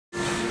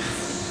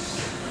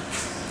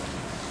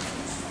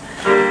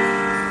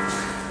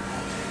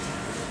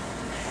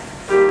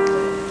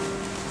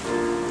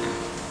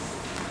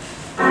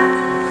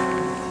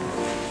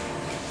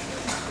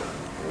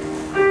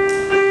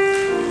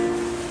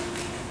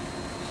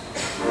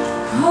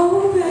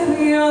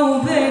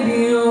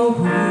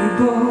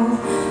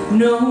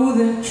know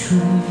the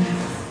truth.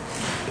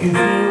 If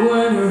you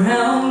weren't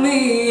around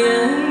me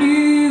and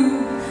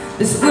you,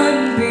 this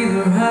wouldn't be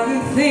the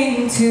right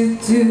thing to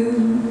do.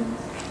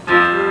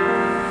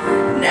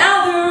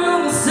 Now the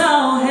room is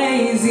so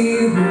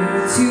hazy,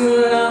 we're too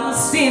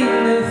lost in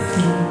the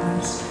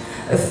fumes.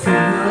 I feel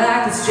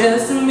like it's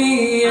just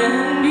me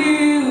and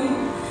you.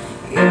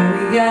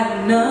 Yeah, we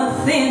got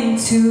nothing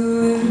to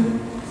lose.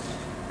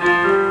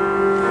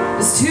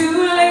 It's too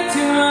late to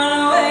run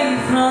away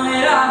from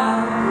it all.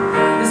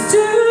 It's too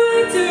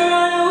late to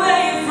run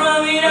away from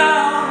it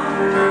all.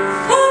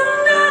 I'm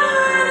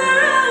not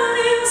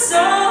running, so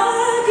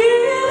I'll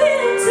give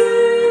it to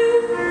you.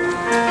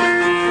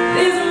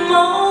 There's a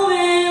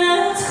moment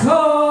that's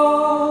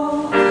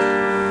cold,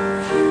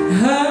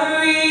 her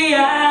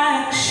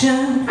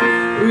reaction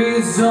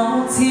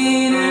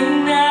resulting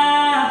in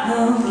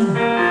now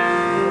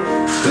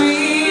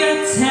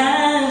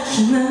reattachment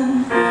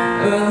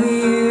of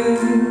you.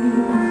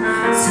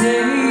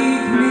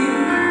 Take me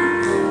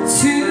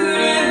to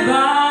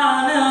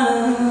Nirvana.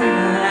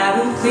 I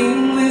don't think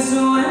this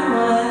will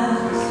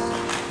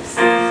last,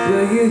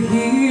 but you're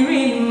here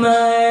in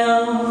my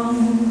arms.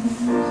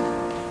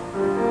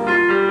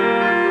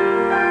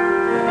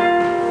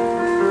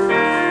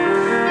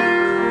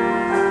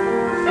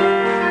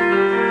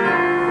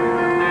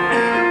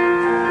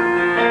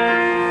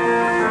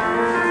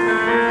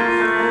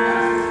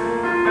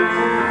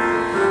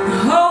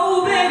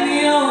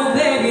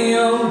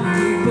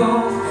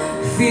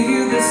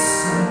 Feel the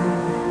sun.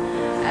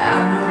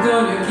 I'm not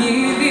gonna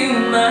give you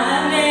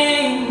my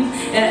name,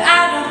 and I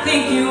don't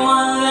think you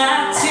want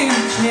that to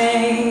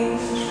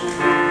change.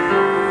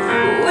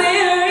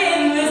 We're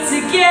in this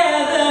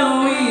together,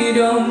 we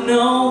don't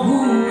know who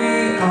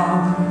we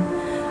are.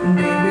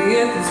 Maybe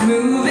if it's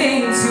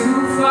moving too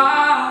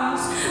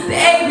fast,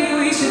 maybe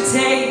we should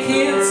take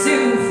it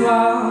too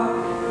far.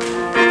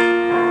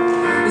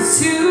 It's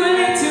too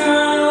late to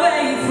run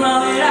away from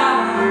it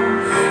all.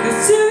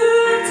 It's too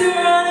late to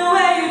run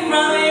away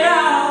from it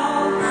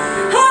all.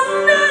 I'm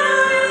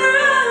not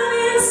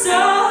running, so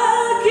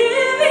I'll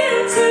give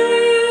it to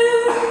you.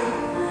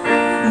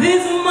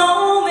 This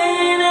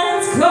moment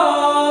has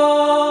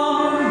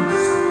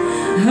caused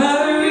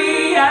her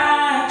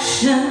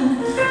reaction,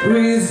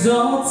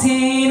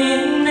 resulting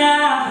in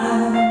now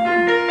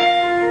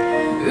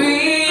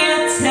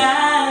reattachment.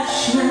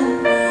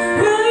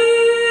 Will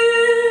you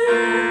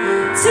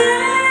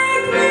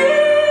take me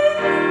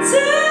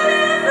to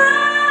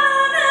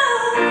Nirvana?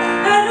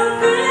 I don't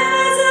think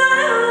this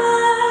will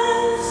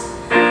last,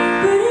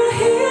 but you're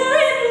here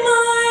in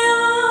my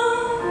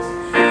arms.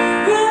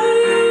 Will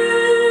you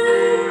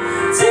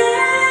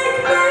take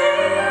me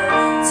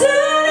to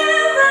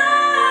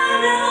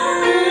Nirvana?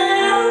 I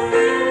don't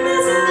think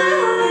this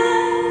will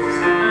last,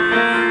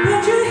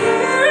 but you're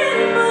here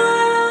in my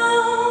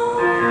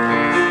arms.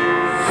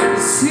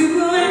 It's too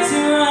late to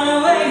run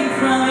away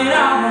from it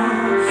all.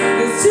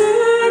 It's too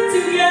late to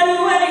get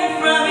away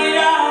from it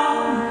all.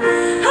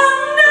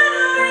 I'm not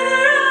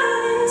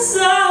running,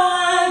 so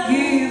I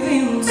give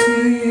him to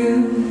you.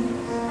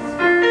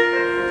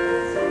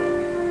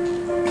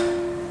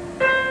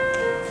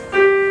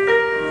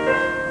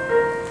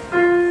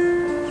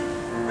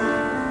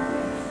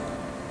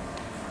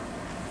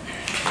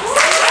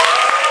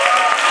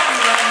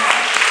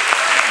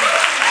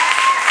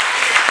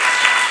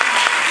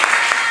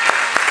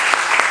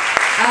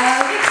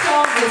 This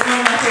song is one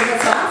of my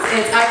favorite songs.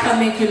 It's I Can't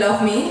Make You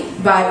Love Me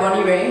by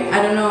Raitt.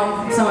 I don't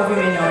know, some of you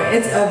may know it.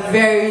 It's a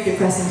very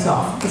depressing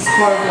song. It's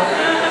horrible.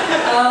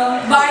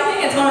 But I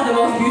think it's one of the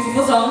most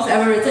beautiful songs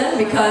ever written,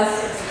 because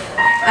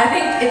I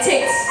think it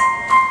takes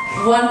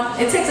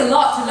a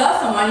lot to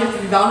love someone. You have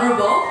to be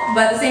vulnerable,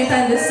 but at the same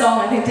time this song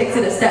I think takes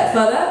it a step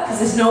further, because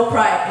there's no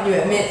pride and you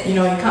admit, you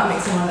can't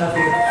make someone love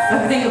you. But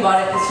if you think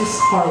about it, it's just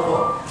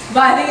horrible.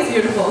 But I think it's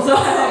beautiful, so I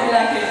hope you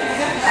like it.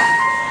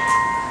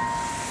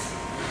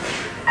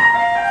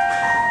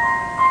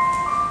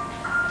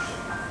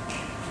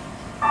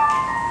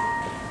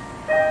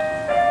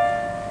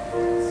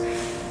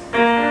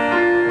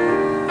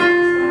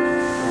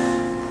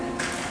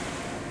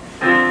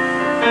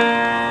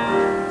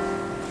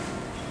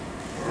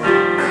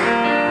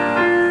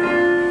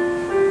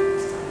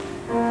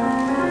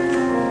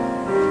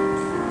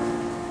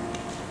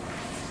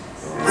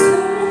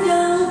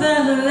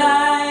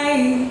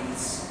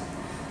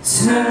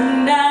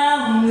 Turn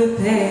down the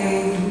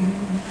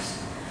pace,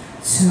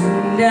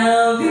 turn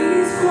down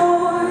these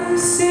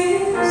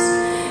voices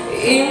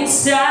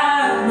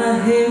inside my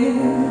head.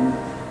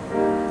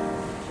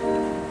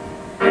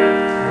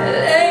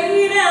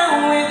 Lay down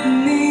with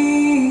me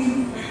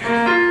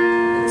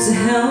to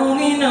help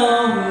me know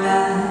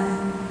life.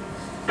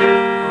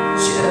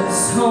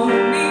 Just hold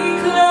me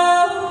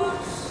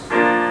close,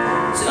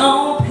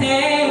 don't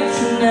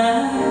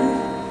patronize,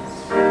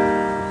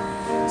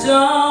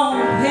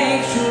 don't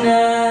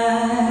patronize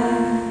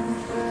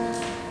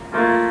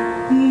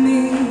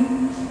me,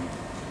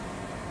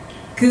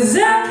 'cause I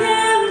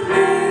can't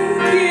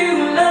make you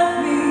love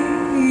me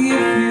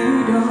if you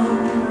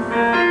don't.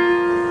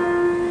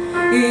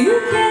 You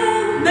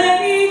can't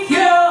make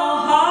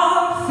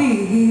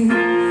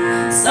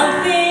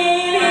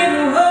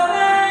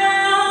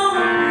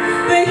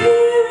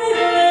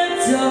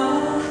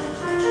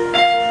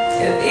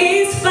in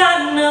these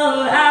final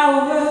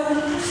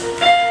hours,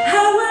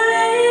 I will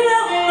lay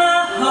down my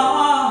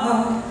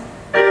heart,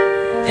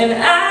 and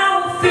I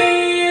will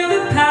feel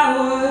the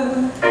power,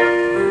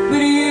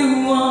 but you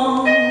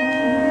won't.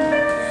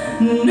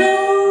 No,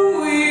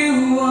 you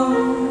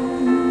won't.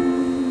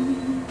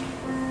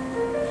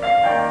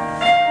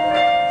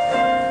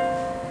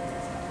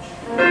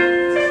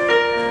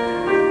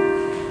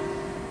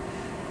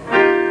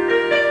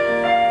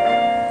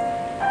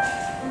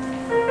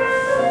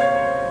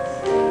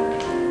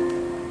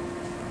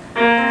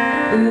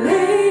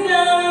 Lay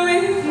down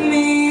with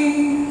me,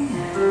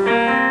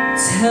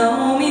 tell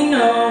me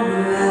no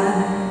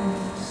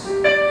lies,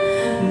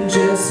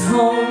 just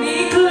hold me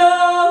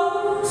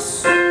close,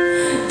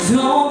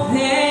 don't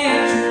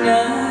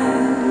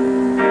patronize.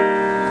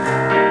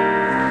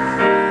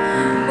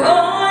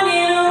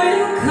 Morning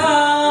will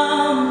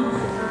come,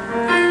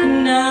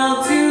 and I'll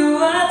do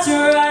what's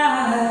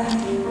right,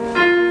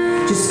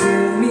 just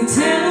give me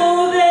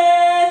till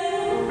then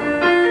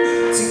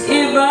to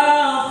give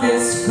up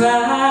this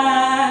fight.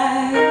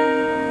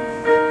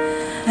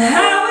 I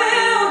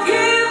will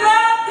give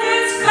up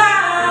this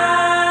fight,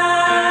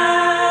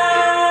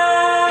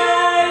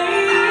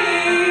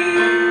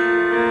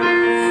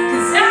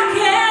 'cause I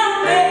can't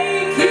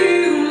make you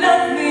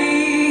love me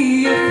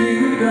if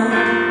you don't.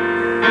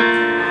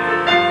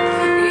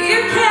 You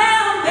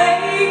can't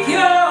make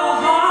your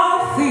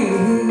heart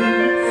feel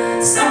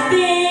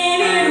something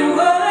in the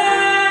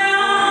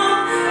world,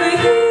 but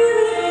here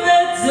in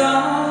the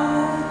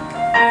dark,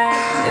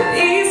 at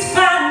these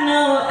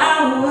final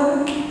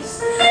hours,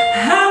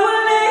 I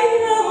will lay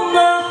down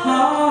my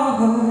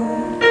heart,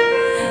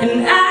 and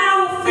I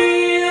will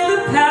feel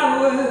the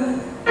power,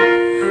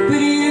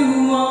 but you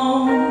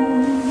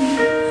won't.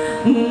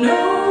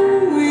 No,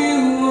 you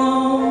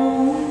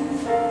won't.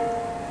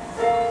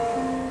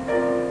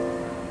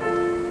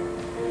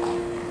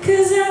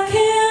 'Cause I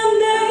can't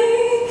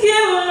make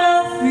you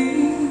love me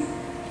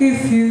if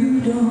you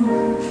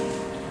don't.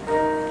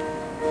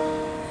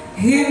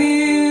 If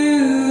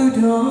you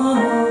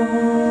don't.